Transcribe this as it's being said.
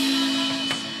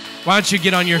Why don't you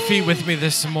get on your feet with me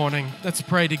this morning? Let's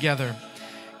pray together.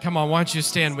 Come on, why don't you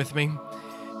stand with me?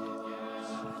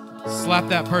 Slap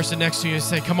that person next to you and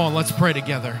say, come on, let's pray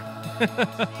together.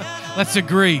 Let's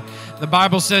agree. The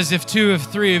Bible says if two of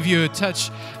three of you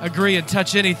agree and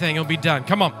touch anything, it'll be done.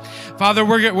 Come on. Father,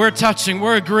 we're touching,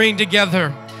 we're agreeing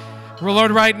together. Lord,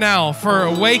 right now, for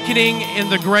awakening in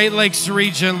the Great Lakes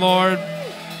region, Lord,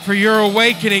 for your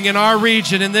awakening in our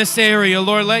region, in this area,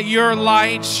 Lord, let your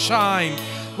light shine.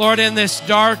 Lord, in this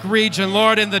dark region,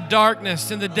 Lord, in the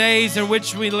darkness, in the days in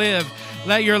which we live,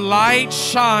 let your light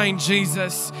shine,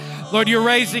 Jesus. Lord, you're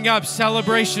raising up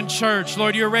Celebration Church.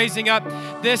 Lord, you're raising up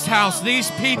this house, these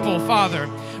people, Father,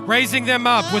 raising them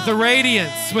up with the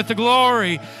radiance, with the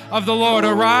glory of the Lord.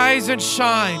 Arise and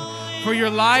shine, for your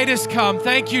light has come.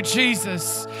 Thank you,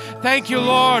 Jesus. Thank you,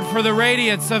 Lord, for the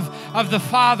radiance of the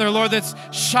Father, Lord, that's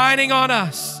shining on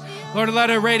us. Lord, let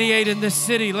it radiate in this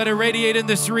city. Let it radiate in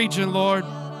this region, Lord.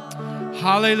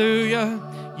 Hallelujah.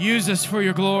 Use us for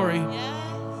your glory.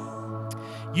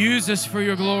 Use us for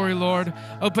your glory, Lord.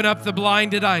 Open up the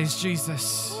blinded eyes,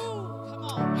 Jesus.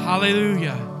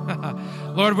 Hallelujah.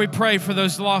 Lord, we pray for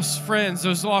those lost friends,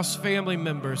 those lost family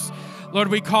members. Lord,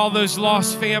 we call those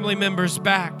lost family members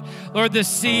back. Lord, the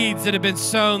seeds that have been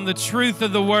sown, the truth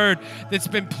of the word that's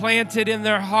been planted in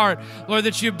their heart, Lord,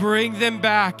 that you bring them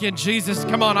back in Jesus.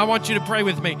 Come on, I want you to pray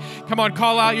with me. Come on,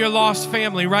 call out your lost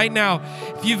family right now.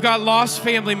 If you've got lost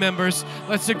family members,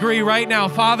 let's agree right now.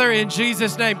 Father, in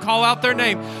Jesus' name, call out their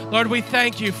name. Lord, we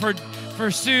thank you for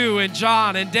Sue and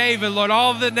John and David, Lord,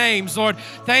 all of the names, Lord.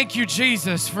 Thank you,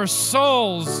 Jesus, for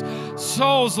souls,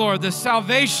 Lord, the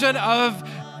salvation of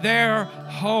their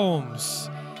homes.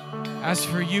 As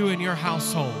for you and your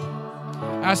household,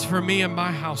 as for me and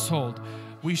my household,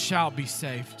 we shall be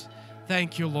saved.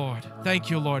 Thank you, Lord. Thank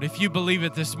you, Lord. If you believe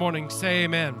it this morning, say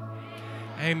amen.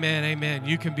 Amen, amen.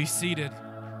 You can be seated.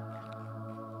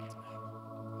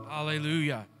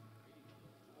 Hallelujah.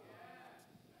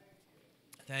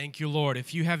 Thank you, Lord.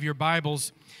 If you have your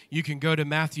Bibles, you can go to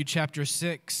Matthew chapter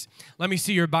 6. Let me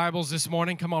see your Bibles this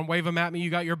morning. Come on, wave them at me. You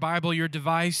got your Bible, your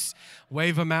device.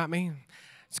 Wave them at me.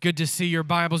 It's good to see your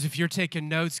Bibles. If you're taking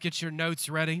notes, get your notes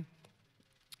ready.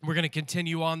 We're going to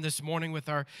continue on this morning with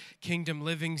our Kingdom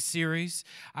Living series.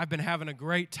 I've been having a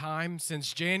great time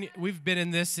since we've been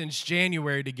in this since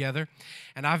January together,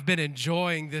 and I've been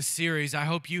enjoying this series. I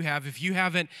hope you have. If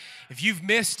you've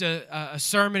missed a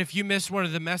sermon, if you missed one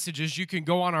of the messages, you can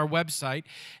go on our website,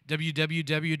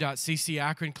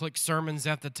 www.ccakron, click sermons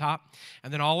at the top,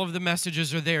 and then all of the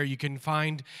messages are there. You can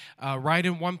find right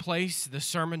in one place the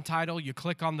sermon title. You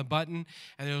click on the button,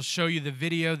 and it'll show you the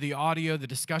video, the audio, the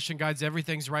discussion guides.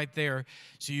 Everything's right there,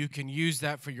 so you can use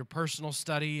that for your personal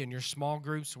study and your small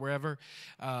groups, wherever.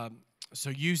 So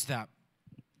use that.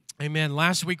 Amen.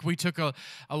 Last week we took a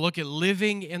look at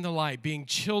living in the light, being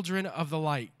children of the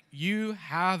light. You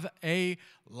have a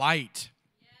light.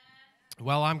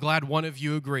 Well, I'm glad one of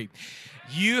you agree.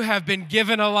 You have been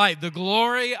given a light. The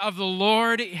glory of the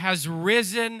Lord has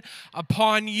risen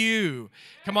upon you.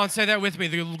 Come on, say that with me.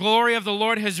 The glory of the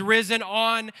Lord has risen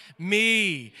on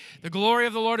me. The glory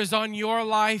of the Lord is on your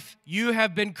life. You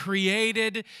have been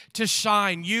created to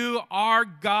shine. You are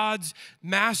God's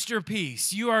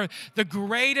masterpiece. You are the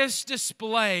greatest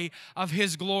display of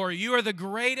His glory. You are the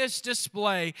greatest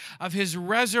display of His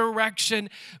resurrection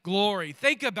glory.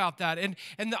 Think about that. And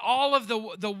all of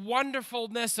the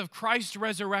wonderfulness of Christ's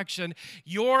resurrection,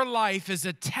 your life is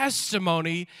a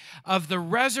testimony of the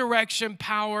resurrection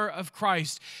power of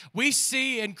Christ. We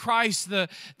see in Christ the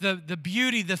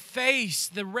beauty, the face,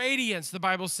 the radiance, the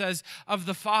Bible says, of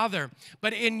the Father.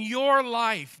 But in your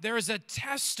life, there is a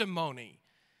testimony.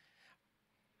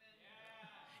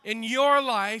 In your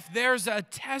life, there's a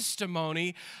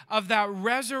testimony of that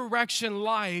resurrection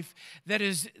life that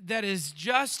is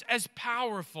just as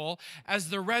powerful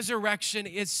as the resurrection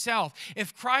itself.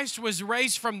 If Christ was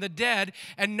raised from the dead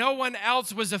and no one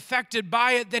else was affected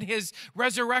by it, then His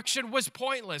resurrection was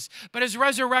pointless. But His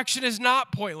resurrection is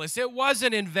not pointless. It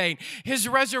wasn't in vain. His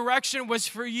resurrection was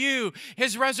for you.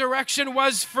 His resurrection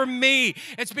was for me.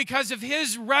 It's because of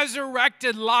His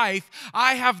resurrected life,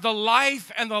 I have the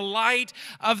life and the light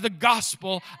of the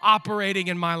gospel operating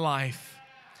in my life.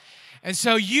 And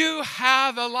so you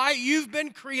have a light. You've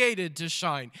been created to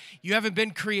shine. You haven't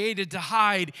been created to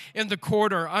hide in the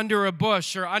corner, under a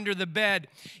bush, or under the bed.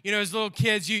 You know, as little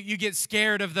kids, you get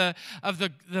scared of the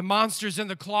monsters in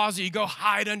the closet. You go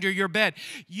hide under your bed.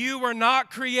 You were not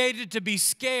created to be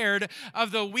scared of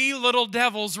the wee little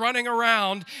devils running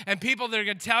around and people that are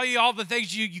going to tell you all the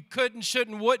things you couldn't,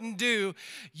 shouldn't, wouldn't do.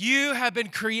 You have been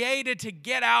created to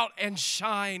get out and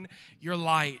shine your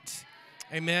light.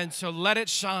 Amen. So let it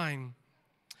shine.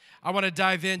 I want to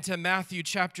dive into Matthew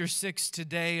chapter 6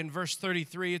 today in verse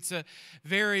 33. It's a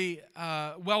very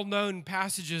well-known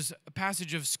passage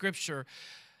of Scripture.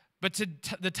 But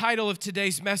the title of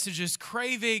today's message is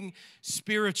Craving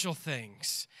Spiritual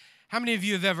Things. How many of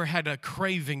you have ever had a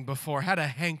craving before, had a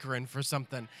hankering for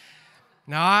something?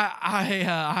 Now,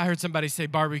 I heard somebody say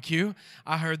barbecue.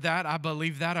 I heard that. I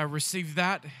believe that. I received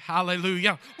that.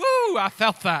 Hallelujah. Woo! I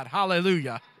felt that.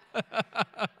 Hallelujah.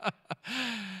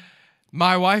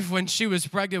 My wife, when she was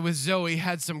pregnant with Zoe,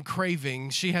 had some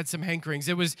cravings. She had some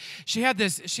hankerings. She had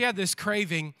this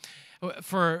craving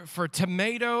for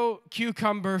tomato,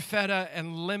 cucumber, feta,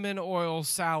 and lemon oil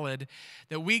salad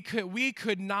that we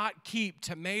could not keep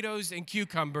tomatoes and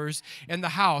cucumbers in the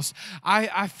house.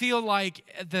 I feel like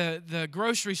the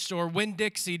grocery store,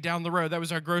 Winn-Dixie down the road, that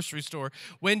was our grocery store,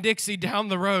 Winn-Dixie down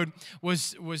the road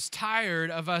was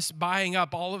tired of us buying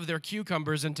up all of their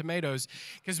cucumbers and tomatoes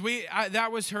because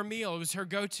that was her meal. It was her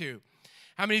go-to.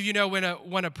 How many of you know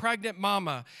when a pregnant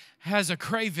mama has a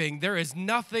craving, there is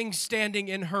nothing standing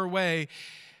in her way?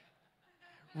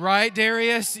 Right,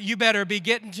 Darius? You better be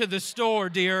getting to the store,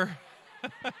 dear.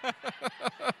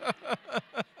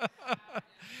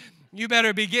 You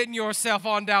better be getting yourself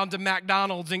on down to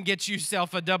McDonald's and get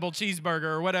yourself a double cheeseburger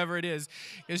or whatever it is,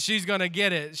 because she's going to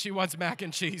get it. She wants mac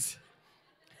and cheese.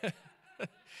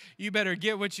 You better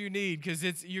get what you need because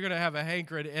you're going to have a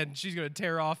hankering and she's going to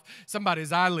tear off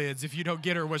somebody's eyelids if you don't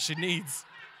get her what she needs.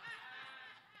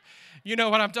 You know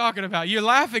what I'm talking about. You're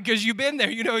laughing because you've been there.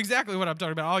 You know exactly what I'm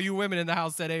talking about. All you women in the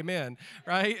house said amen,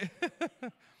 right?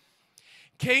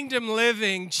 Kingdom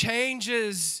living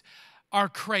changes our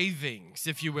cravings,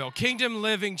 if you will. Kingdom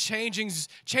living changes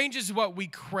what we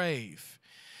crave.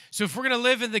 So if we're going to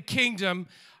live in the kingdom,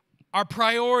 our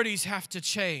priorities have to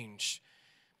change.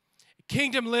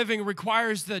 Kingdom living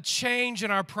requires the change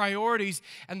in our priorities,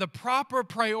 and the proper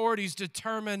priorities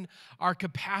determine our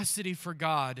capacity for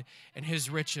God and His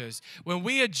riches. When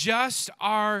we adjust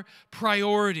our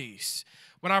priorities,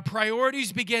 when our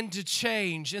priorities begin to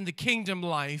change in the kingdom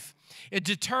life, it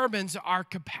determines our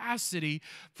capacity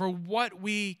for what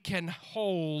we can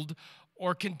hold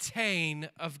or contain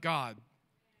of God.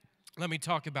 Let me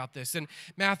talk about this. In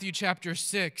Matthew chapter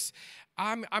 6,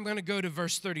 I'm going to go to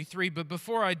verse 33, but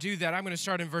before I do that, I'm going to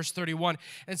start in verse 31.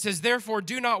 And it says, "Therefore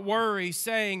do not worry,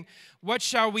 saying, what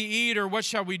shall we eat, or what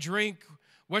shall we drink?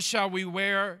 What shall we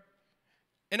wear?"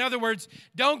 In other words,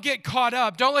 don't get caught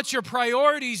up. Don't let your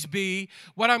priorities be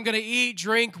what I'm going to eat,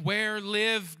 drink, wear,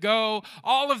 live, go,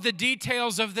 all of the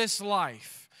details of this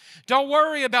life. Don't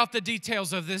worry about the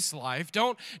details of this life.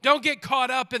 Don't get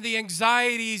caught up in the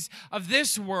anxieties of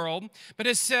this world. But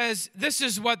it says this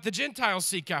is what the Gentiles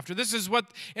seek after.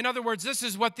 In other words, this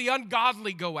is what the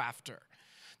ungodly go after.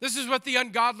 This is what the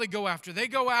ungodly go after. They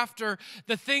go after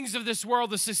the things of this world,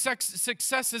 the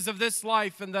successes of this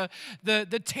life, and the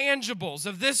tangibles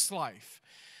of this life.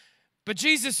 But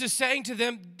Jesus is saying to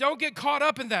them, don't get caught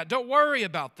up in that. Don't worry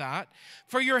about that.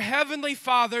 For your heavenly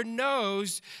Father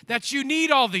knows that you need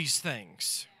all these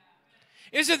things.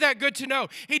 Isn't that good to know?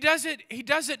 He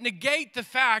doesn't negate the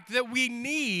fact that we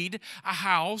need a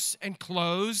house and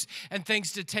clothes and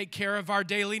things to take care of our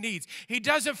daily needs. He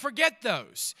doesn't forget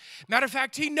those. Matter of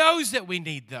fact, He knows that we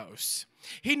need those.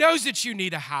 He knows that you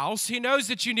need a house. He knows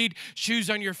that you need shoes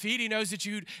on your feet. He knows that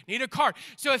you need a car.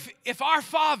 So if our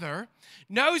Father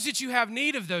knows that you have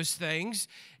need of those things,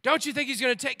 don't you think He's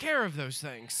going to take care of those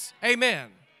things? Amen.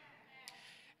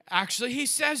 Actually, He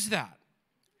says that.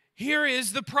 Here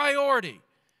is the priority.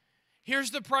 Here's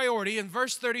the priority. In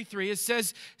verse 33, it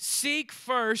says, "Seek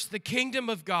first the kingdom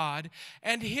of God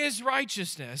and His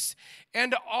righteousness,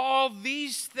 and all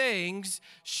these things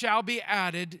shall be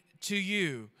added to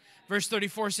you." Verse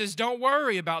 34 says, "Don't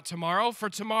worry about tomorrow, for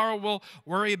tomorrow will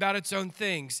worry about its own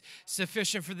things.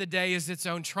 Sufficient for the day is its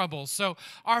own trouble." So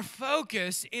our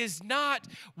focus is not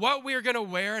what we're going to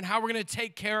wear and how we're going to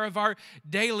take care of our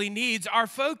daily needs. Our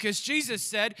focus, Jesus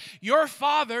said, your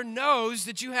Father knows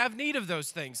that you have need of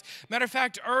those things. Matter of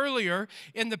fact, earlier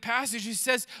in the passage, He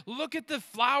says, look at the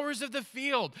flowers of the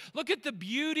field. Look at the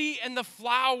beauty and the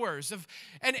flowers.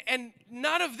 And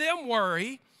none of them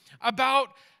worry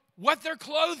about what they're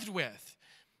clothed with.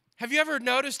 Have you ever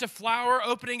noticed a flower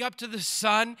opening up to the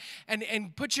sun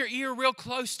and put your ear real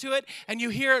close to it and you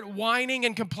hear it whining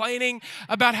and complaining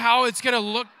about how it's going to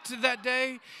look to that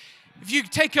day? If you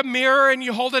take a mirror and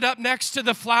you hold it up next to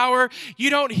the flower,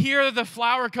 you don't hear the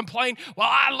flower complain, "Well,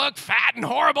 I look fat and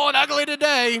horrible and ugly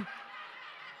today."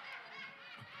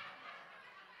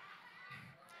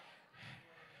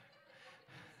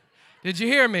 Did you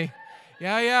hear me?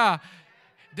 Yeah.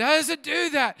 Doesn't do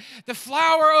that. The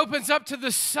flower opens up to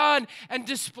the sun and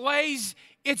displays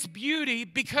its beauty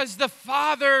because the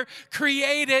Father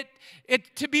created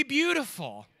it to be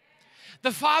beautiful.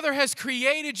 The Father has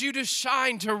created you to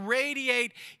shine, to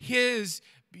radiate His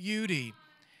beauty.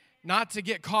 Not to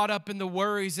get caught up in the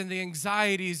worries and the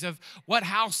anxieties of what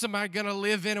house am I going to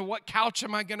live in, and what couch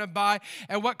am I going to buy,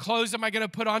 and what clothes am I going to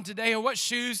put on today, and what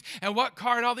shoes, and what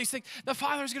car, and all these things. The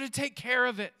Father's going to take care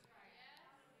of it.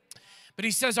 But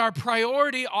He says our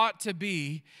priority ought to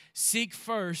be seek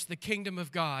first the kingdom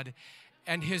of God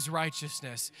and His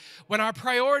righteousness. When our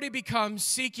priority becomes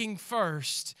seeking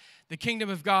first the kingdom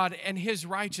of God and His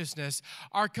righteousness,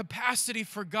 our capacity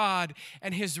for God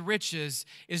and His riches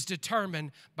is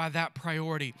determined by that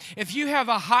priority. If you have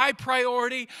a high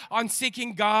priority on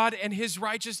seeking God and His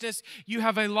righteousness, you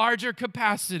have a larger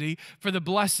capacity for the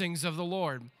blessings of the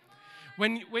Lord.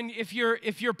 If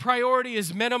your priority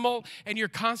is minimal and you're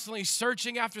constantly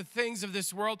searching after things of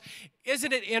this world,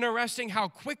 isn't it interesting how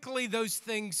quickly those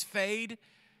things fade?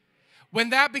 When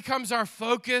that becomes our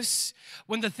focus,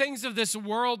 when the things of this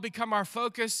world become our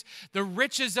focus, the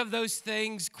riches of those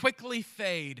things quickly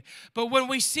fade. But when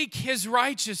we seek His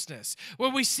righteousness,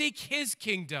 when we seek His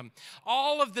kingdom,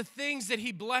 all of the things that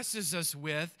He blesses us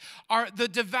with are the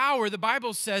devourer. The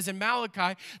Bible says in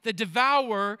Malachi, the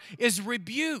devourer is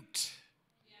rebuked.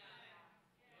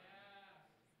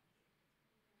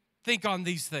 Think on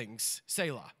these things,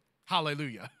 Selah.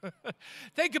 Hallelujah.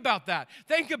 Think about that.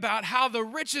 Think about how the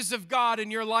riches of God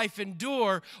in your life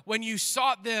endure when you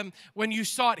sought them, when you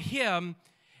sought Him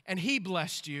and He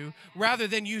blessed you, rather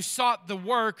than you sought the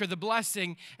work or the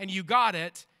blessing and you got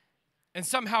it, and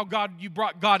somehow you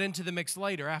brought God into the mix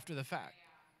later after the fact.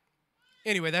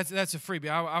 Anyway, that's a freebie.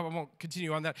 I won't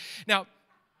continue on that. Now,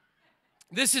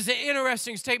 this is an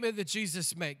interesting statement that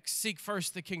Jesus makes. Seek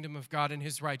first the kingdom of God and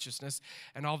His righteousness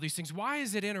and all these things. Why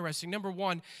is it interesting? Number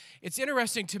one, it's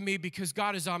interesting to me because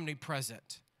God is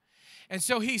omnipresent. And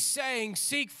so He's saying,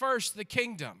 seek first the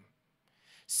kingdom.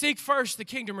 Seek first the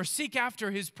kingdom, or seek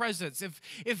after His presence.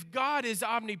 If God is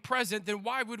omnipresent, then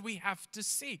why would we have to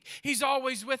seek? He's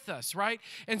always with us, right?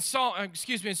 In Psalms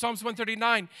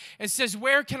 139, it says,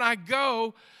 where can I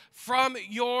go from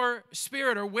your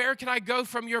spirit, or where can I go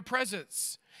from your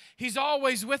presence? He's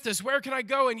always with us. Where can I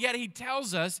go? And yet He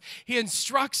tells us, He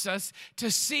instructs us to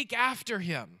seek after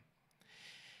Him.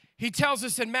 He tells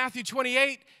us in Matthew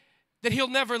 28 that He'll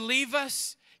never leave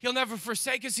us. He'll never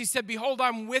forsake us. He said, behold,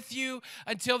 I'm with you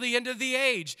until the end of the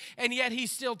age. And yet He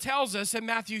still tells us in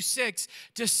Matthew 6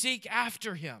 to seek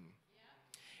after Him.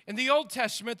 In the Old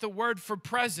Testament, the word for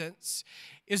presence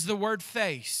is the word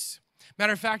face.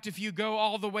 Matter of fact, if you go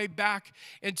all the way back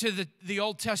into the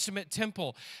Old Testament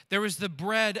temple, there was the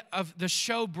bread of the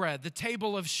showbread, the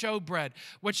table of showbread,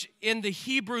 which in the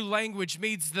Hebrew language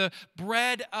means the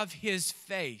bread of His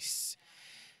face.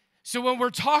 So when we're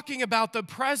talking about the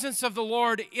presence of the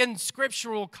Lord in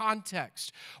scriptural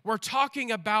context, we're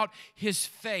talking about His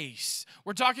face.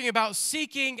 We're talking about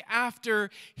seeking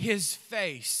after His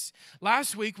face.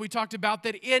 Last week, we talked about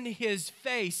that in His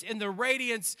face, in the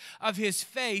radiance of His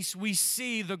face, we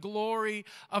see the glory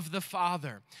of the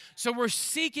Father. So we're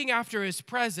seeking after His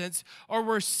presence, or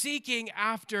we're seeking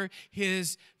after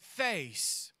His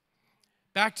face.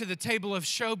 Back to the table of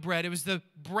showbread, it was the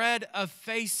bread of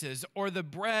faces, or the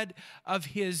bread of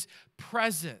His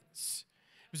presence.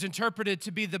 It was interpreted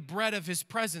to be the bread of His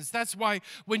presence. That's why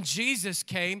when Jesus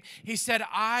came, He said,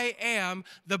 I am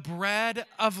the bread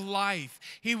of life.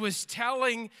 He was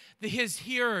telling His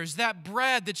hearers, that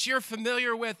bread that you're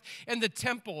familiar with in the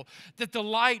temple, that the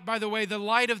light, by the way, the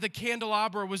light of the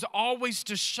candelabra was always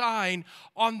to shine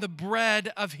on the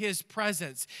bread of His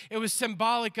presence. It was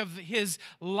symbolic of His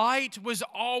light was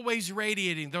always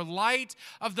radiating. The light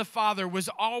of the Father was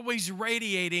always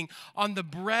radiating on the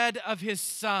bread of His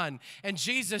Son. And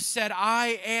Jesus said,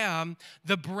 I am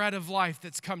the bread of life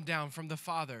that's come down from the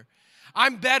Father.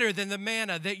 I'm better than the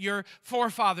manna that your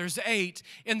forefathers ate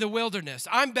in the wilderness.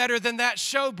 I'm better than that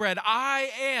showbread. I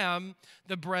am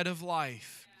the bread of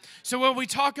life. So when we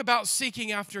talk about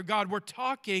seeking after God, we're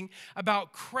talking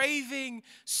about craving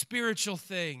spiritual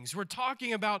things. We're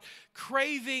talking about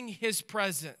craving His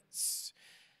presence.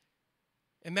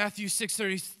 In Matthew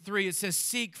 6:33, it says,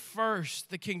 seek first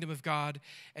the kingdom of God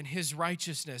and His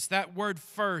righteousness. That word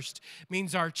first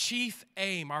means our chief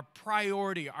aim, our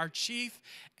priority, our chief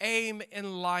aim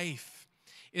in life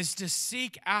is to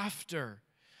seek after,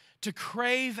 to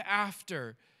crave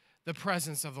after the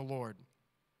presence of the Lord.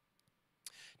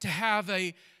 To have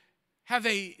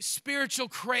a spiritual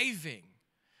craving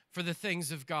for the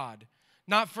things of God,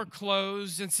 not for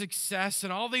clothes and success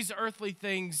and all these earthly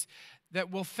things that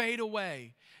will fade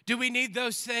away. Do we need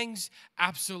those things?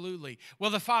 Absolutely. Will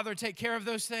the Father take care of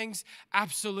those things?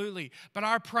 Absolutely. But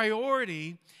our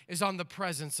priority is on the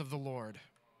presence of the Lord.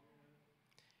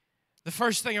 The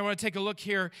first thing I want to take a look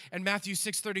here in Matthew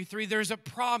 6:33, there's a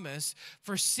promise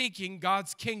for seeking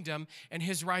God's kingdom and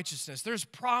his righteousness. There's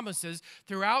promises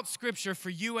throughout Scripture for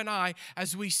you and I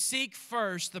as we seek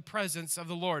first the presence of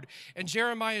the Lord. In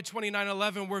Jeremiah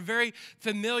 29:11, we're very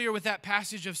familiar with that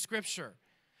passage of Scripture.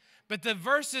 But the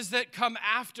verses that come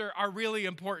after are really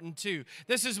important too.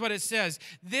 This is what it says.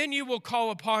 Then you will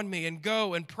call upon me and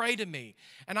go and pray to me,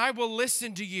 and I will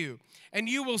listen to you. And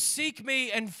you will seek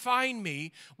me and find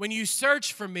me when you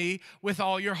search for me with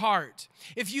all your heart.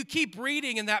 If you keep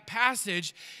reading in that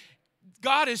passage,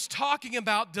 God is talking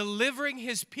about delivering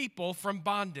his people from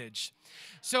bondage.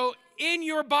 So in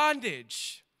your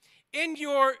bondage, in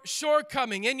your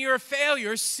shortcoming, in your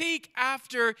failure, seek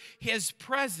after his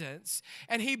presence,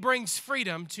 and he brings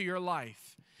freedom to your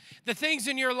life. The things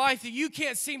in your life that you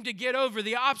can't seem to get over,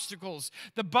 the obstacles,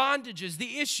 the bondages,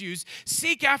 the issues,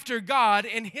 seek after God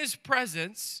in his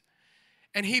presence,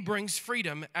 and he brings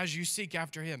freedom as you seek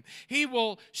after him. He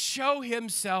will show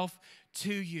himself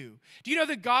to you. Do you know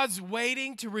that God's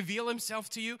waiting to reveal himself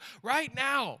to you right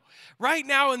now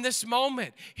in this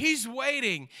moment? He's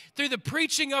waiting through the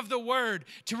preaching of the word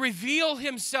to reveal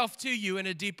himself to you in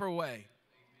a deeper way.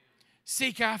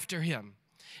 Seek after him.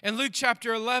 In Luke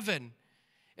chapter 11,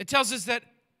 it tells us that,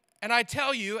 and I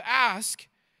tell you, ask,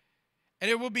 and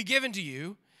it will be given to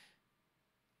you.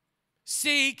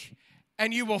 Seek,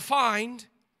 and you will find.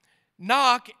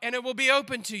 Knock, and it will be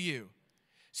open to you.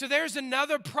 So there's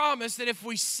another promise that if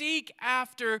we seek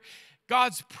after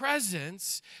God's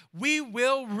presence, we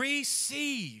will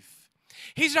receive.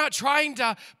 He's not trying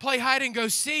to play hide and go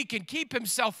seek and keep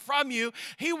himself from you.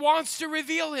 He wants to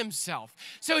reveal himself.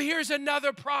 So here's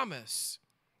another promise.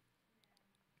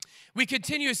 We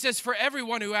continue, it says, for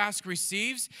everyone who asks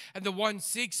receives, and the one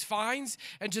seeks finds,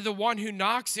 and to the one who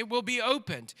knocks it will be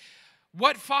opened.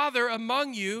 What father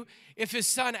among you, if his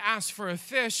son asks for a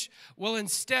fish, will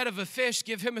instead of a fish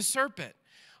give him a serpent?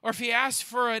 Or if he asks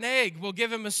for an egg, will give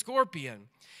him a scorpion?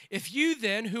 If you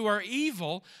then, who are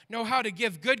evil, know how to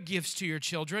give good gifts to your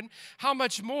children, how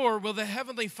much more will the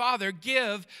Heavenly Father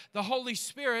give the Holy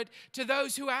Spirit to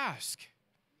those who ask?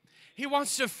 He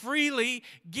wants to freely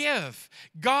give.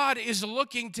 God is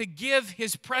looking to give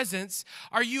his presence.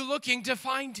 Are you looking to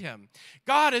find him?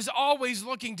 God is always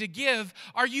looking to give.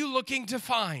 Are you looking to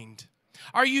find?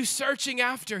 Are you searching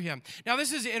after him? Now,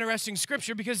 this is an interesting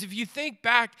scripture because if you think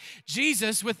back,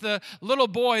 Jesus with the little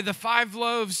boy, the 5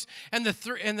 loaves and the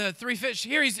 3 fish,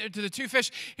 here he's to the 2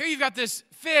 fish. Here you've got this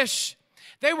fish.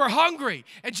 They were hungry,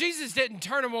 and Jesus didn't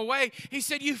turn them away. He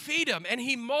said, you feed them, and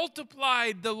he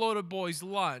multiplied the little boy's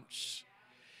lunch.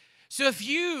 So if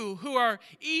you who are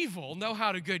evil know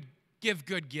how to give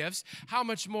good gifts, how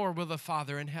much more will the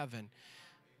Father in heaven?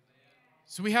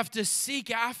 So we have to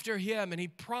seek after him, and he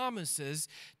promises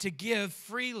to give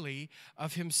freely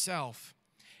of himself.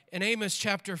 In Amos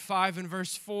chapter 5 and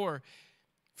verse 4,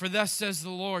 for thus says the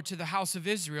Lord to the house of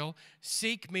Israel,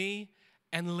 seek me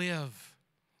and live.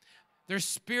 There's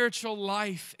spiritual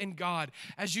life in God.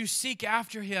 As you seek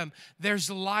after him, there's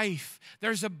life.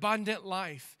 There's abundant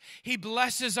life. He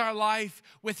blesses our life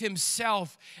with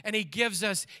himself, and he gives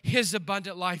us his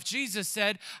abundant life. Jesus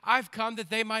said, I've come that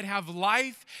they might have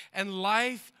life and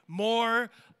life more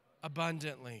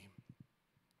abundantly.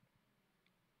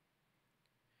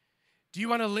 Do you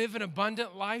want to live an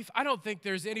abundant life? I don't think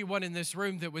there's anyone in this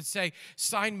room that would say,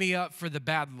 sign me up for the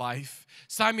bad life.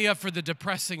 Sign me up for the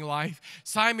depressing life.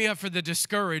 Sign me up for the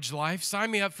discouraged life. Sign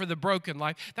me up for the broken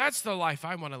life. That's the life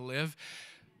I want to live.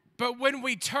 But when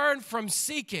we turn from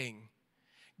seeking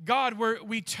God,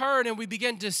 we turn and we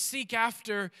begin to seek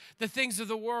after the things of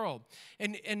the world.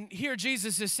 And here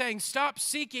Jesus is saying, stop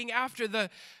seeking after the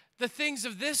things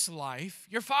of this life.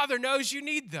 Your Father knows you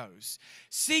need those.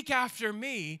 Seek after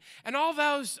me, and all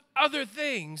those other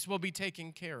things will be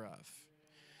taken care of.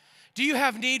 Do you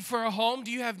have need for a home? Do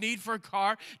you have need for a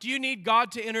car? Do you need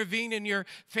God to intervene in your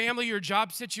family, your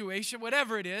job situation?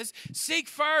 Whatever it is, seek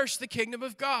first the kingdom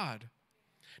of God.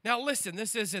 Now listen,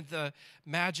 this isn't the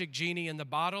magic genie in the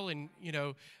bottle, and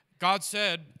God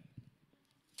said,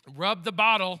 rub the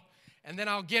bottle, and then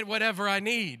I'll get whatever I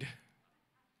need.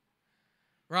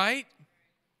 Right?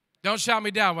 Don't shout me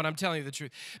down when I'm telling you the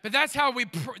truth. But that's how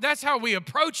we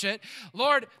approach it.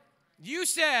 Lord, you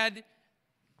said,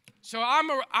 so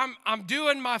I'm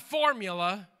doing my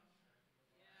formula.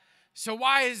 So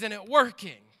why isn't it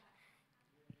working?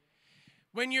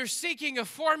 When you're seeking a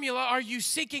formula, are you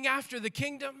seeking after the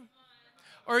kingdom?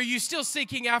 Or are you still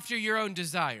seeking after your own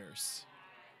desires?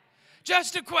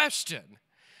 Just a question.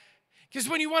 Because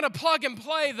when you want to plug and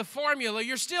play the formula,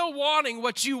 you're still wanting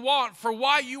what you want for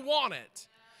why you want it.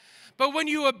 But when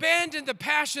you abandon the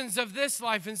passions of this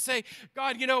life and say,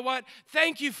 God, you know what?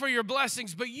 Thank you for your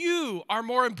blessings, but you are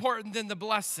more important than the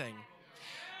blessing.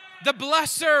 The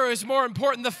blesser is more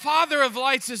important. The Father of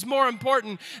lights is more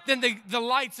important than the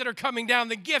lights that are coming down,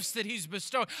 the gifts that he's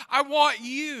bestowed. I want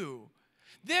you.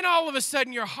 Then all of a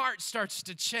sudden your heart starts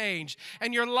to change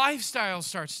and your lifestyle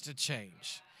starts to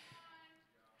change.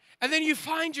 And then you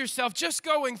find yourself just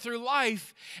going through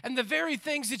life and the very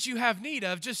things that you have need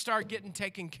of just start getting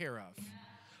taken care of.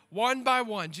 One by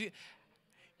one.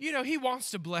 You know, he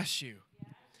wants to bless you.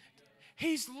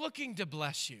 He's looking to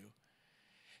bless you.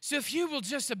 So if you will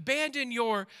just abandon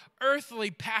your earthly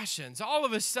passions all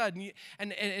of a sudden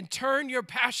and turn your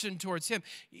passion towards him,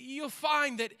 you'll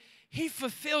find that he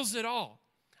fulfills it all.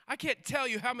 I can't tell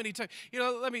you how many times. You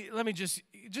know, let me just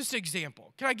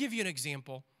example. Can I give you an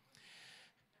example?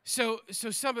 So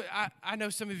I know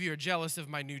some of you are jealous of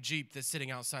my new Jeep that's sitting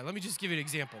outside. Let me just give you an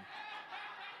example.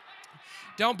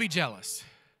 Don't be jealous.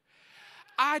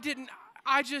 I'm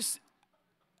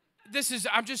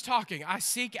just talking. I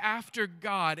seek after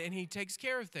God and he takes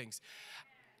care of things.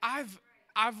 I've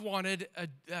wanted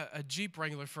a Jeep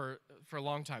Wrangler for a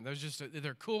long time.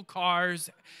 They're cool cars.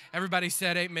 Everybody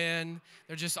said amen.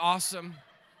 They're just awesome.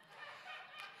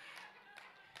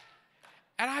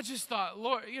 And I just thought,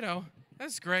 Lord, you know,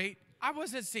 that's great. I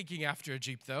wasn't seeking after a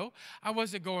Jeep, though. I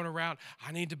wasn't going around,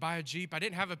 I need to buy a Jeep. I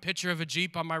didn't have a picture of a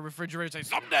Jeep on my refrigerator saying,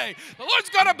 someday the Lord's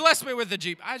going to bless me with a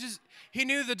Jeep. He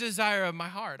knew the desire of my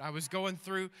heart. I was going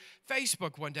through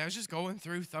Facebook one day. I was just thumbing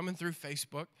through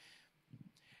Facebook.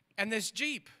 And this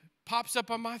Jeep pops up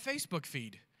on my Facebook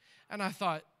feed. And I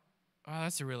thought, oh,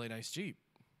 that's a really nice Jeep.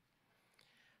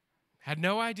 Had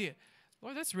no idea.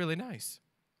 Lord, that's really nice.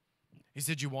 He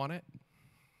said, you want it?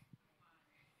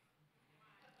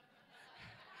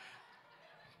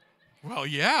 Well,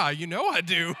 yeah, you know I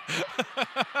do.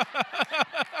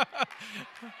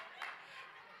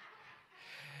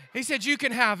 He said, you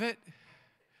can have it.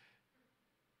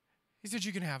 He said,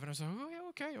 you can have it. I was like, oh,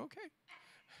 okay.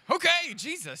 Okay,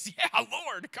 Jesus. Yeah,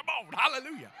 Lord, come on.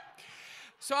 Hallelujah.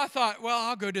 So I thought, well,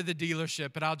 I'll go to the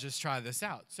dealership and I'll just try this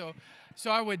out. So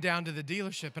I went down to the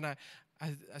dealership and I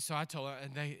told her,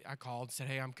 and I called and said,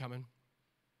 hey, I'm coming.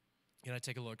 You know,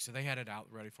 take a look. So they had it out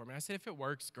ready for me. I said, if it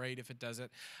works, great. If it doesn't,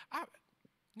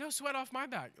 no sweat off my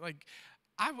back. Like,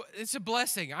 it's a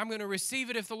blessing. I'm going to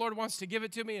receive it if the Lord wants to give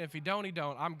it to me. And if he don't, he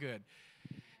don't. I'm good.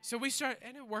 So we started,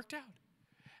 and it worked out.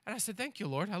 And I said, thank you,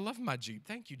 Lord. I love my Jeep.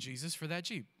 Thank you, Jesus, for that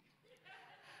Jeep.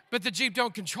 But the Jeep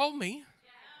don't control me.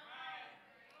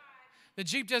 The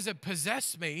Jeep doesn't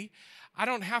possess me. I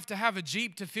don't have to have a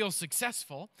Jeep to feel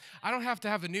successful. I don't have to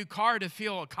have a new car to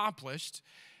feel accomplished.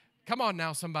 Come on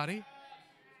now, somebody.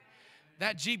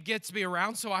 That Jeep gets me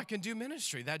around so I can do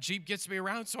ministry. That Jeep gets me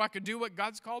around so I can do what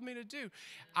God's called me to do.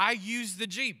 I use the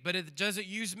Jeep, but it doesn't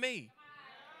use me.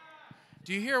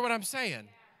 Do you hear what I'm saying?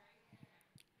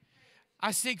 I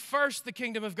seek first the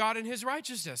kingdom of God and his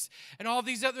righteousness and all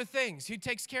these other things. He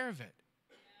takes care of it.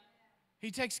 He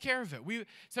takes care of it.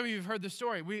 Some of you have heard the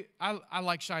story. I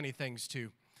like shiny things too.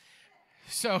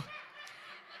 So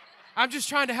I'm just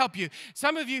trying to help you.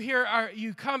 Some of you here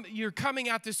you're coming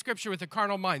at this scripture with a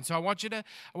carnal mind. So I want you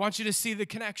to see the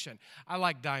connection. I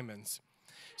like diamonds.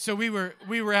 So we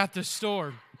were at the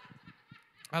store.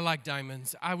 I like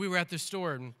diamonds. We were at the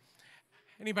store. And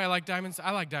anybody like diamonds? I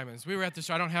like diamonds. We were at the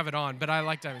store. I don't have it on, but I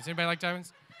like diamonds. Anybody like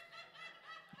diamonds?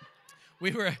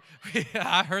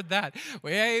 I heard that.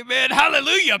 Amen.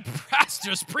 Hallelujah.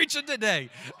 Pastor's preaching today.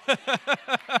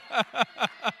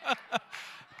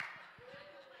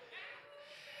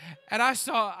 And I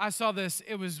saw this.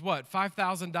 It was what?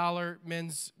 $5,000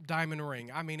 men's diamond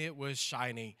ring. I mean, it was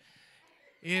shiny.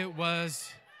 It was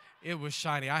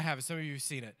shiny. I have it. Some of you have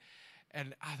seen it.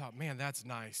 And I thought, man, that's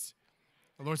nice.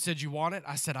 The Lord said, you want it?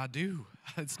 I said, I do.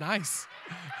 It's nice.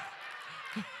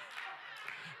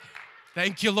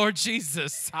 Thank you, Lord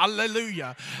Jesus.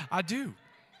 Hallelujah. I do.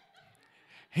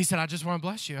 He said, I just want to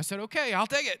bless you. I said, okay, I'll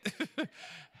take it.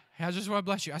 I just want to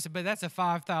bless you. I said, but that's a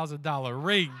 $5,000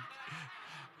 ring.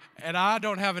 And I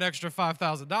don't have an extra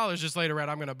 $5,000 just laid around.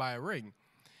 I'm going to buy a ring.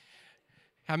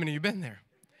 How many of you been there?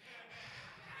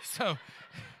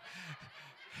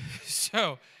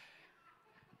 So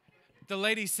the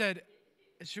lady said,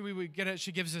 should we get it?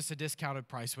 She gives us a discounted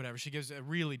price, whatever. She gives a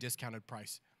really discounted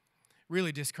price.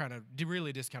 Really discounted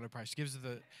price. She gives it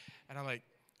and I'm like,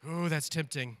 oh, that's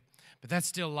tempting, but that's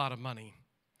still a lot of money.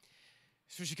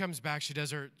 So she comes back, she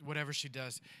does whatever she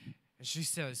does, and she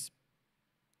says,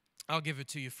 I'll give it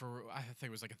to you for, I think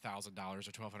it was like $1,000 or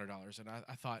 $1,200. And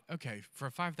I thought, okay, for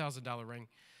a $5,000 ring,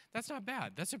 That's not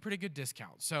bad. That's a pretty good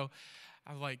discount. So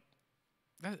I'm like,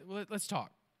 let's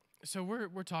talk. So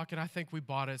we're talking. I think we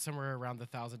bought it somewhere around the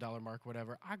 $1,000 mark,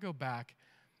 whatever. I go back.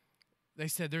 They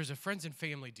said, there's a friends and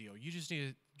family deal. You just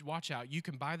need to watch out. You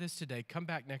can buy this today. Come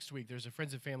back next week. There's a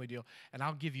friends and family deal, and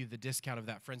I'll give you the discount of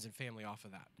that friends and family off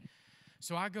of that.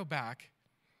 So I go back.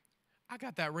 I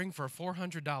got that ring for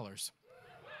 $400.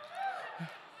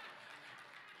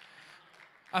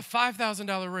 A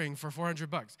 $5,000 ring for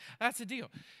 $400. That's the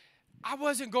deal. I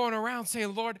wasn't going around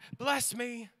saying, Lord, bless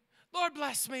me. Lord,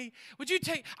 bless me. Would you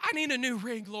I need a new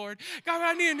ring, Lord. God,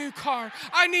 I need a new car.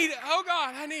 I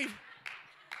need.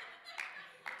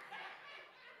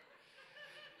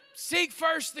 Seek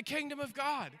first the kingdom of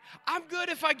God. I'm good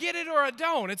if I get it or I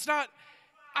don't.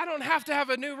 I don't have to have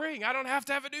a new ring. I don't have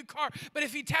to have a new car. But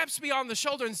if he taps me on the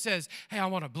shoulder and says, hey, I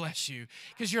want to bless you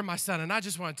because you're my son and I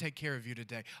just want to take care of you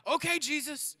today. Okay,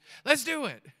 Jesus, let's do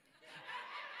it.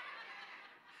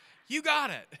 You got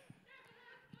it.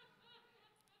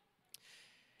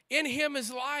 In him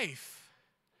is life.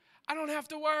 I don't have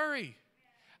to worry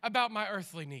about my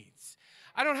earthly needs.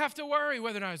 I don't have to worry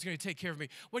whether or not he's going to take care of me.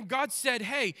 When God said,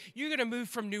 hey, you're going to move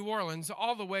from New Orleans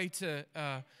all the way to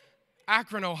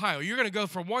Akron, Ohio. You're going to go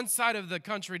from one side of the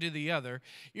country to the other.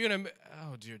 You're going to,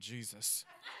 oh, dear Jesus.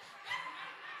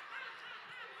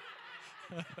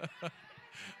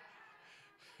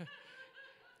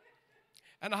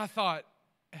 And I thought,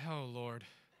 oh, Lord,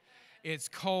 it's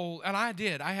cold. And I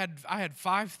did. I had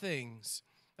 5 things.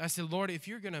 I said, Lord, if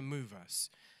you're going to move us,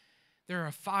 there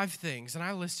are 5 things, and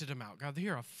I listed them out. God,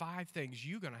 here are 5 things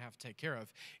you're going to have to take care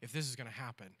of if this is going to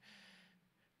happen.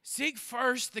 Seek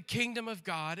first the kingdom of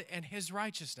God and his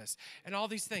righteousness and all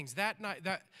these things. That night,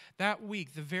 that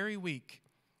week, the very week,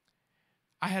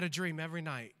 I had a dream every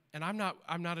night. And I'm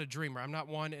not a dreamer. I'm not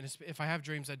one, and if I have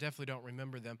dreams, I definitely don't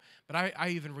remember them. But I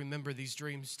even remember these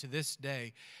dreams to this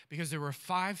day because there were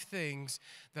 5 things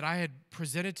that I had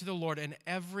presented to the Lord, and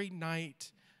every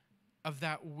night of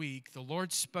that week, the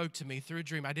Lord spoke to me through a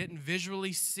dream. I didn't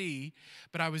visually see,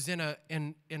 but I was in a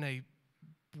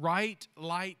bright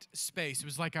light space. It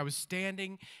was like I was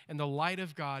standing in the light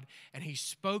of God, and he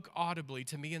spoke audibly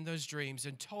to me in those dreams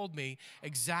and told me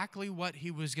exactly what he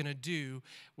was going to do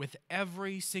with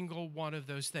every single one of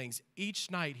those things. Each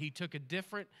night, he took a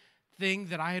different thing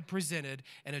that I had presented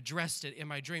and addressed it in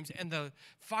my dreams. And the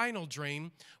final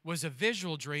dream was a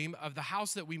visual dream of the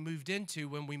house that we moved into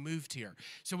when we moved here.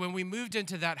 So when we moved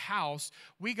into that house,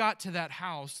 we got to that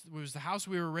house. It was the house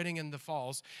we were renting in the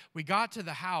Falls. We got to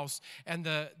the house, and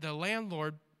the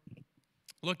landlord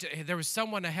looked at, there was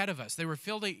someone ahead of us. They were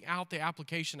filling out the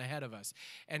application ahead of us.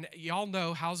 And y'all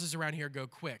know houses around here go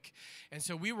quick. And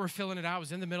so we were filling it out. It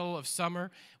was in the middle of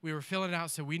summer. We were filling it out,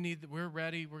 so we're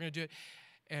ready. We're going to do it.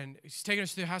 And he's taking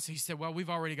us to the house. He said, well, we've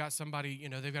already got somebody,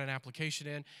 they've got an application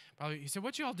in. He said,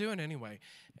 what y'all doing anyway?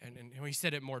 And he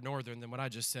said it more northern than what I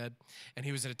just said. And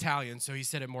he was an Italian, so he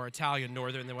said it more Italian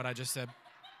northern than what I just said.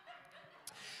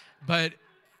 But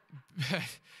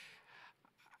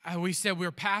we said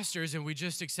we're pastors and we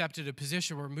just accepted a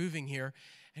position. We're moving here.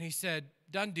 And he said,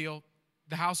 done deal.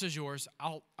 The house is yours.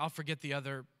 I'll forget the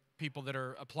other people that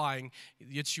are applying.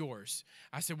 It's yours.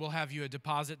 I said, we'll have you a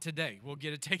deposit today. We'll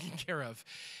get it taken care of.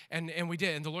 And we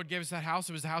did. And the Lord gave us that house.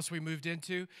 It was the house we moved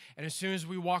into. And as soon as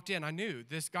we walked in, I knew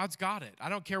God's got it. I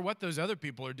don't care what those other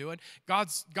people are doing.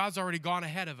 God's already gone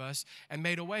ahead of us and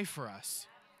made a way for us.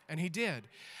 And he did.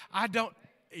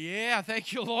 Yeah,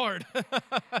 thank you, Lord.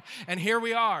 And here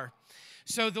we are.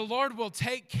 So the Lord will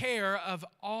take care of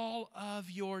all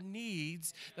of your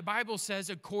needs, the Bible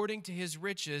says, according to his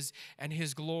riches and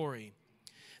his glory.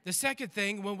 The second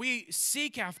thing, when we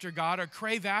seek after God or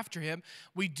crave after him,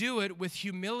 we do it with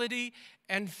humility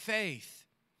and faith.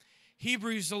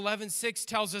 Hebrews 11:6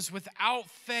 tells us, without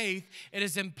faith, it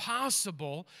is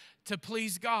impossible to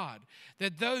please God,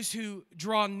 that those who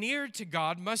draw near to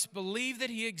God must believe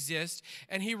that he exists,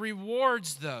 and he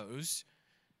rewards those.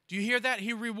 Do you hear that?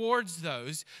 He rewards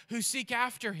those who seek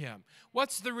after him.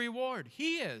 What's the reward?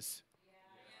 He is.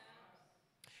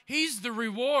 He's the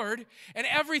reward, and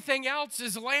everything else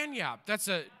is lagniappe. That's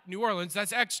a New Orleans,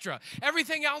 that's extra.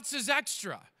 Everything else is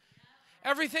extra.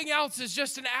 Everything else is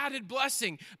just an added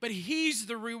blessing, but he's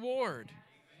the reward.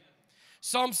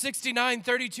 Psalm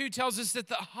 69:32 tells us that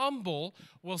the humble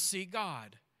will see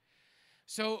God.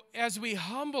 So as we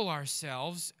humble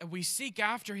ourselves and we seek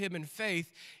after him in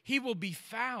faith, he will be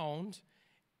found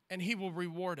and he will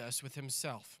reward us with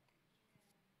himself.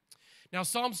 Now,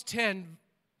 Psalms 10,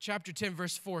 chapter 10,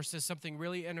 verse 4 says something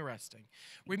really interesting.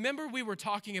 Remember, we were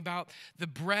talking about the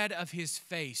bread of his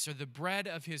face or the bread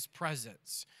of his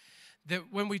presence.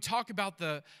 That when we talk about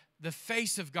the the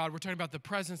face of God, we're talking about the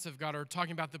presence of God, or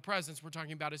talking about the presence, we're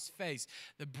talking about his face,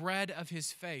 the bread of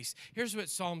his face. Here's what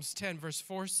Psalms 10 verse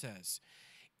 4 says.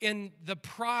 In the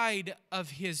pride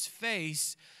of his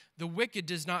face, the wicked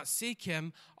does not seek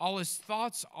him. All his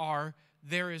thoughts are,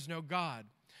 there is no God.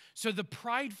 So the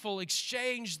prideful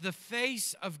exchange the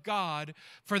face of God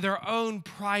for their own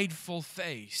prideful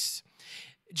face.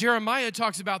 Jeremiah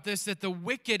talks about this, that the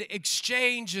wicked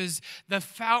exchanges the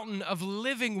fountain of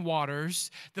living waters,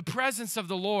 the presence of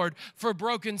the Lord, for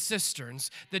broken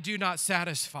cisterns that do not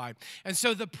satisfy. And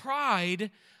so the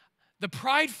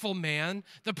prideful man,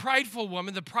 the prideful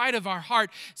woman, the pride of our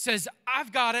heart says,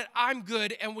 I've got it, I'm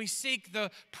good, and we seek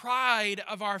the pride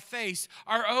of our face,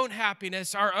 our own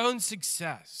happiness, our own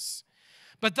success.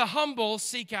 But the humble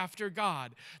seek after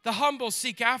God. The humble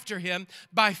seek after him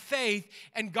by faith,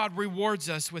 and God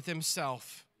rewards us with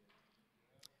himself.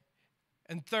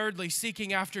 And thirdly,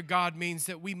 seeking after God means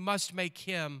that we must make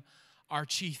him our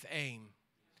chief aim.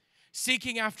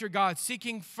 Seeking after God,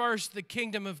 seeking first the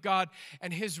kingdom of God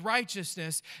and his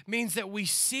righteousness means that we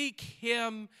seek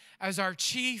him as our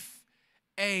chief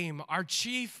aim, our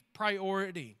chief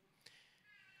priority.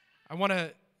 I want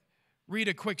to read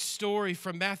a quick story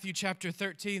from Matthew chapter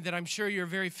 13 that I'm sure you're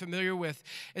very familiar with.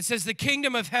 It says, the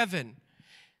kingdom of heaven.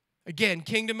 Again,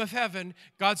 kingdom of heaven.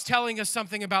 God's telling us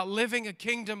something about living a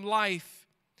kingdom life.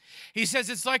 He says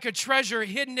it's like a treasure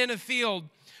hidden in a field,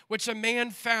 which a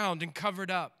man found and covered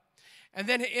up. And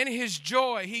then in his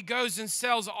joy, he goes and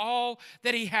sells all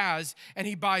that he has, and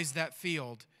he buys that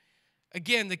field.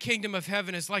 Again, the kingdom of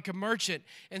heaven is like a merchant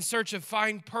in search of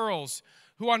fine pearls,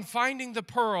 who on finding the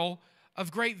pearl of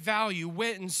great value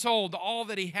went and sold all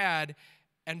that he had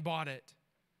and bought it.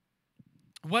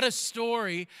 What a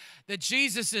story that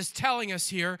Jesus is telling us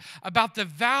here about the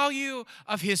value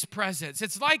of his presence.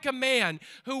 It's like a man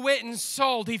who went and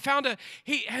sold.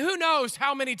 Who knows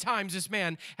how many times this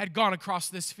man had gone across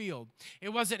this field. It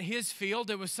wasn't his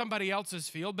field, it was somebody else's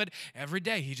field, but every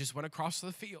day he just went across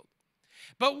the field.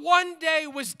 But one day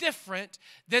was different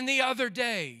than the other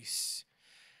days.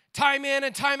 Time in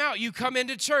and time out, you come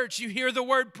into church, you hear the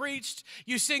word preached,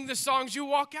 you sing the songs, you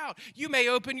walk out. You may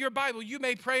open your Bible, you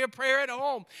may pray a prayer at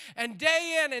home, and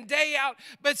day in and day out,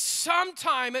 but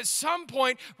sometime, at some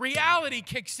point, reality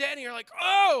kicks in, and you're like,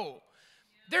 oh,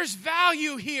 there's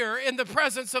value here in the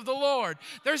presence of the Lord.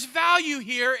 There's value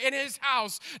here in his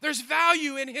house. There's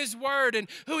value in his word and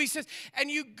who he says. And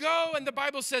you go, and the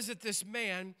Bible says that this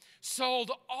man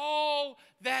sold all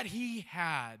that he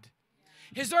had.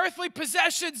 His earthly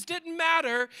possessions didn't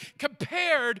matter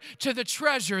compared to the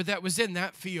treasure that was in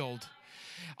that field.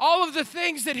 All of the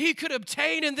things that he could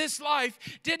obtain in this life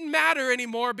didn't matter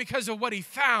anymore because of what he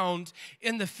found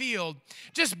in the field.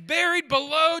 Just buried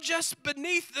below, just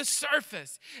beneath the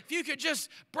surface. If you could just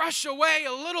brush away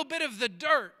a little bit of the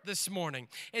dirt this morning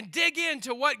and dig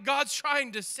into what God's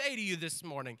trying to say to you this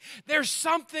morning. There's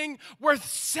something worth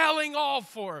selling all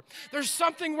for. There's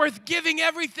something worth giving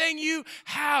everything you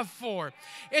have for.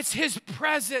 It's his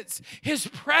presence, his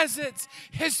presence,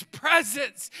 his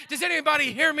presence. Does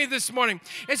anybody hear me this morning?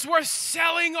 It's worth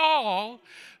selling all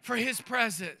for his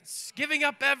presence, giving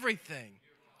up everything.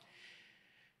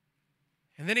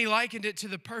 And then he likened it to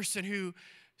the person who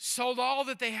sold all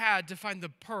that they had to find the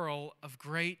pearl of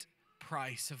great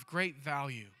price, of great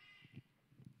value.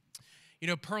 You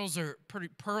know, pearls are pretty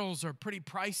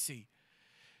pricey,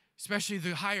 especially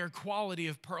the higher quality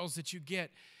of pearls that you get.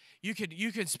 You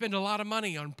could spend a lot of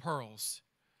money on pearls.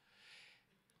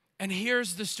 And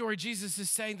here's the story. Jesus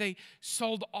is saying they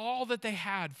sold all that they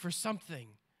had for something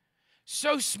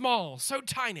so small, so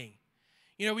tiny.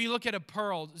 You know, we look at a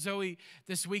pearl. Zoe,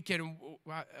 this weekend,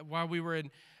 while we were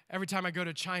in, every time I go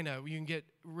to China, you can get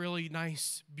really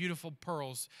nice, beautiful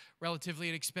pearls, relatively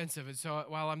inexpensive. And so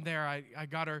while I'm there, I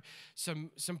got her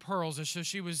some pearls. And so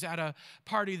she was at a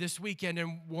party this weekend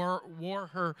and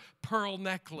wore her pearl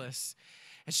necklace.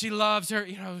 And she loves her,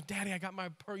 Daddy, I got my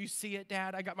pearl. You see it,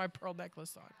 Dad? I got my pearl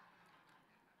necklace on.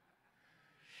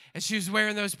 And she was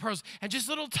wearing those pearls. And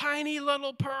just tiny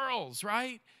little pearls,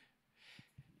 right?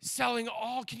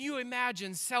 Can you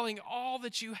imagine selling all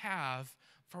that you have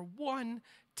for one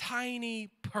tiny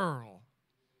pearl?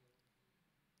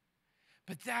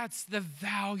 But that's the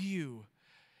value.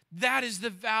 That is the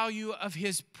value of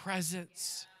his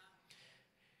presence.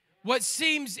 What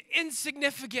seems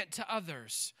insignificant to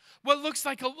others, what looks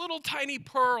like a little tiny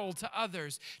pearl to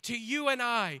others, to you and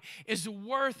I, is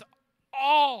worth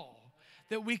all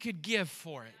that we could give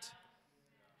for it.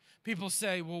 People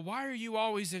say, well, why are you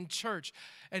always in church?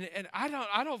 And I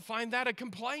don't find that a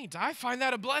complaint. I find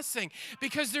that a blessing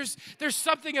because there's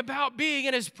something about being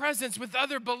in his presence with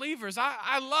other believers.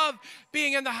 I love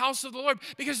being in the house of the Lord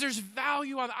because there's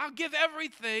value on it. I'll give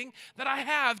everything that I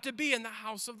have to be in the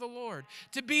house of the Lord,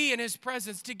 to be in his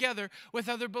presence together with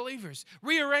other believers.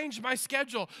 Rearrange my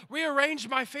schedule, rearrange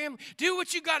my family. Do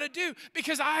what you got to do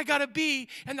because I got to be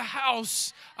in the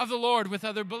house of the Lord with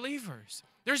other believers.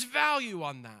 There's value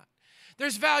on that.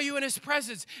 There's value in his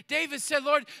presence. David said,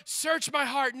 Lord, search my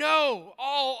heart. Know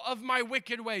all of my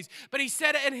wicked ways. But he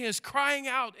said it in his crying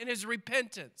out, in his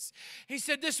repentance. He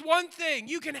said, this one thing,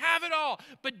 you can have it all,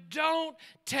 but don't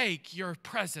take your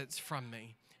presence from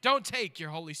me. Don't take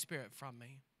your Holy Spirit from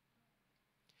me.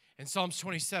 In Psalms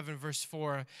 27, verse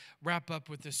 4, wrap up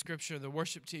with this scripture. The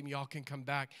worship team, y'all can come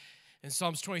back. In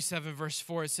Psalms 27, verse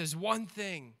 4, it says, one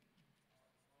thing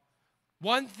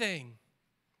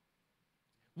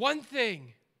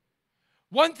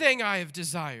I have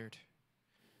desired.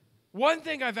 One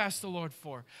thing I've asked the Lord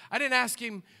for. I didn't ask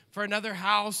him for another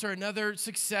house or another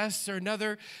success or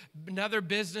another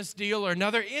business deal or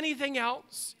anything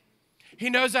else. He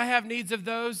knows I have needs of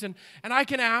those, and I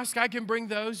can ask, I can bring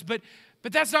those, but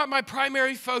that's not my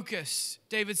primary focus.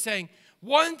 David's saying,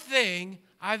 one thing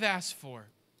I've asked for.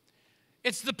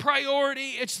 It's the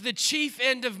priority, it's the chief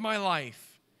end of my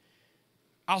life.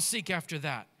 I'll seek after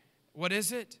that. What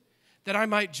is it? That I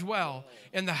might dwell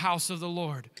in the house of the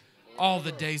Lord all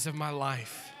the days of my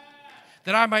life.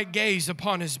 That I might gaze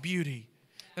upon his beauty.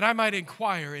 That I might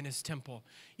inquire in his temple.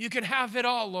 You can have it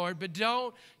all, Lord, but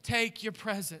don't take your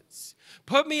presence.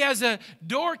 Put me as a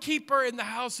doorkeeper in the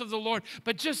house of the Lord,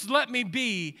 but just let me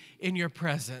be in your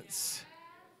presence.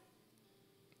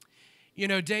 You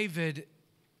know, David,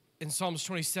 in Psalms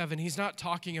 27, he's not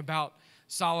talking about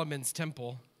Solomon's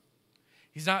temple.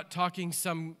 He's not talking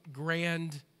some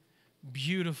grand,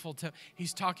 beautiful temple.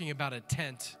 He's talking about a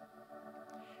tent.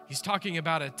 He's talking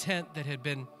about a tent that had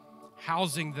been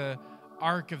housing the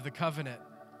Ark of the Covenant,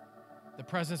 the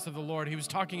presence of the Lord. He was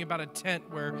talking about a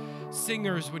tent where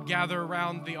singers would gather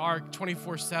around the Ark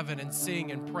 24/7 and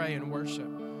sing and pray and worship.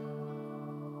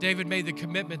 David made the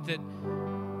commitment that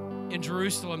in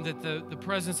Jerusalem that the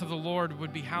presence of the Lord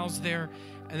would be housed there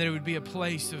and that it would be a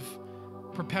place of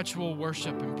perpetual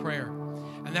worship and prayer.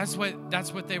 And that's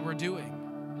what they were doing.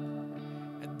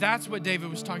 And that's what David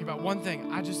was talking about. One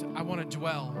thing, I want to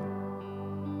dwell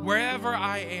wherever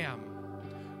I am,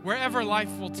 wherever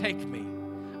life will take me.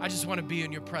 I just want to be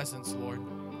in your presence, Lord.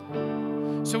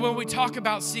 So when we talk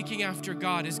about seeking after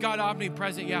God, is God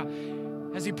omnipresent? Yeah.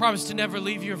 Has he promised to never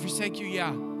leave you or forsake you?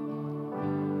 Yeah.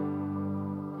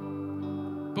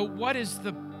 But what is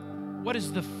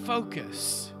the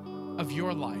focus of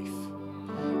your life?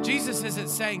 Jesus isn't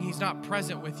saying he's not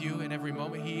present with you in every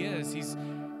moment. He is. He's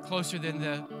closer than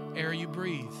the air you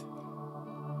breathe.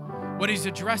 What he's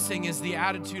addressing is the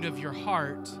attitude of your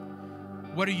heart.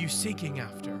 What are you seeking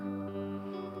after?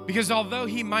 Because although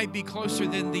he might be closer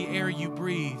than the air you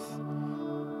breathe,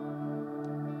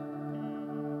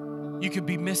 you could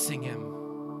be missing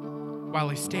him while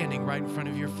he's standing right in front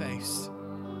of your face.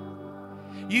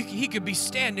 He could be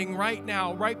standing right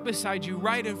now, right beside you,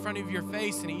 right in front of your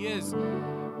face, and he is,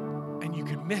 and you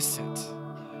could miss it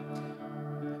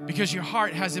because your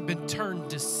heart hasn't been turned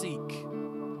to seek.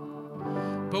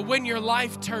 But when your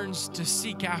life turns to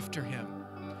seek after him,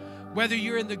 whether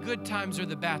you're in the good times or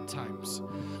the bad times,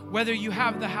 whether you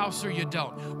have the house or you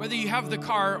don't, whether you have the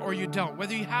car or you don't,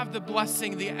 whether you have the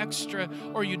blessing, the extra,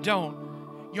 or you don't,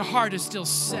 your heart is still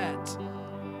set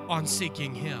on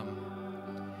seeking him.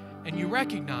 And you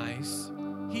recognize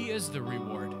he is the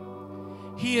reward.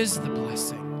 He is the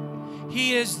blessing.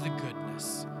 He is the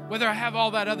goodness. Whether I have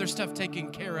all that other stuff taken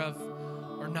care of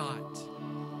or not,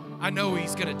 I know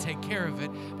he's going to take care of it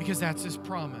because that's his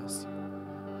promise.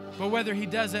 But whether he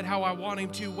does it how I want him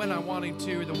to, when I want him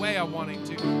to, the way I want him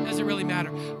to, doesn't really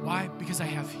matter. Why? Because I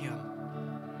have him.